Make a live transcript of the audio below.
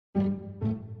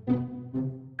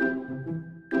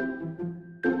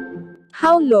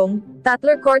How long?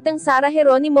 Tatler courtang Sara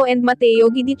Geronimo and Matteo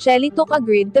Guidicelli took a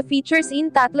grid to features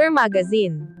in Tatler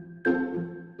magazine.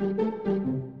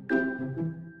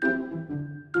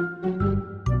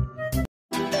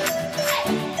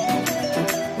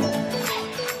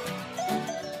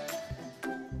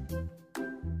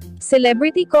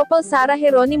 Celebrity couple Sara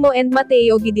Geronimo and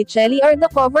Matteo Guidicelli are the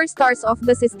cover stars of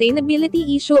the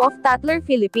sustainability issue of Tatler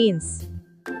Philippines.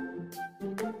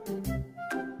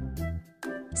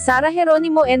 Sara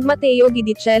Geronimo and Matteo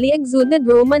Guidicelli exuded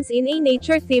romance in a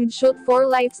nature-themed shoot for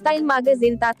lifestyle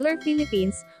magazine Tatler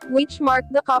Philippines, which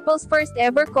marked the couple's first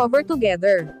ever cover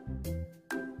together.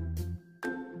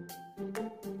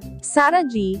 Sara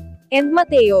G. and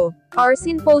Matteo are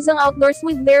seen posing outdoors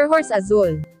with their horse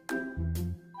Azul.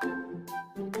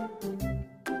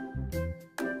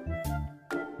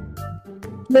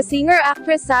 The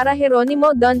singer-actress Sara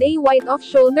Geronimo donned a white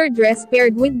off-shoulder dress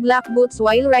paired with black boots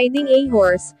while riding a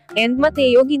horse, and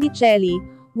Matteo Guidicelli,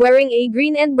 wearing a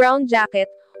green and brown jacket,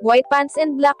 white pants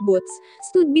and black boots,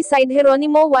 stood beside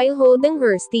Geronimo while holding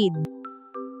her steed.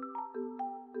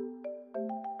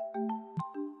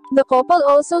 The couple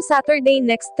also Saturday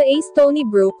next to a stony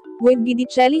brook, with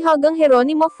Guidicelli hugging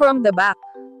Geronimo from the back.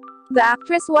 The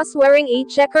actress was wearing a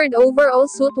checkered overall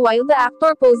suit while the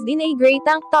actor posed in a gray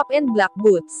tank top and black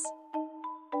boots.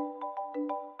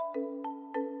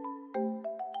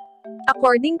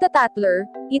 According to Tatler,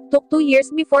 it took 2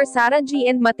 years before Sara G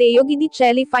and Matteo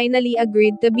Guidicelli finally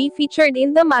agreed to be featured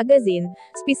in the magazine,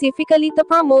 specifically to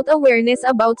promote awareness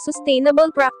about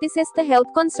sustainable practices to help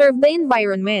conserve the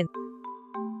environment.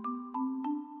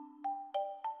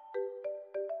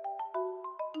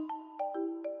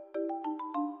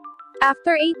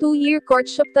 After a 2-year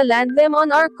courtship to land them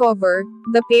on our cover,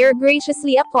 the pair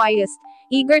graciously acquiesced,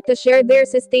 eager to share their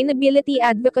sustainability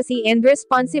advocacy and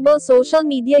responsible social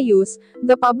media use,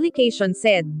 the publication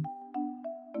said.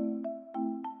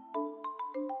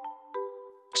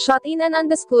 Shot in an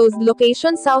undisclosed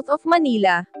location south of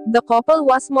Manila, the couple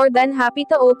was more than happy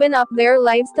to open up their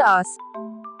lives to us,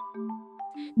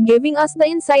 giving us the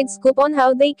inside scoop on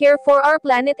how they care for our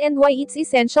planet and why it's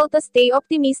essential to stay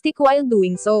optimistic while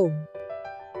doing so.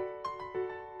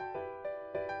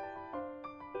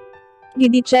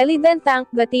 Guidicelli then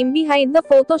thanked the team behind the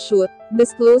photo shoot,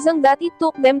 disclosing that it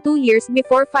took them 2 years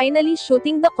before finally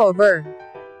shooting the cover.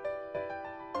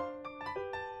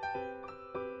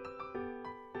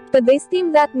 To this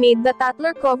team that made the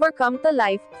Tatler cover come to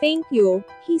life, thank you,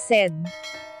 he said.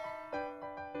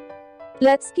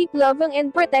 Let's keep loving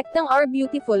and protecting our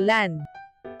beautiful land.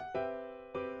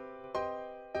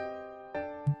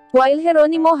 While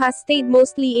Geronimo has stayed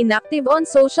mostly inactive on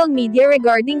social media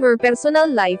regarding her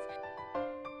personal life,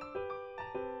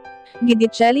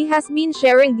 Guidicelli has been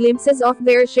sharing glimpses of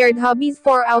their shared hobbies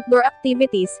for outdoor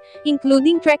activities,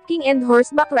 including trekking and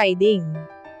horseback riding.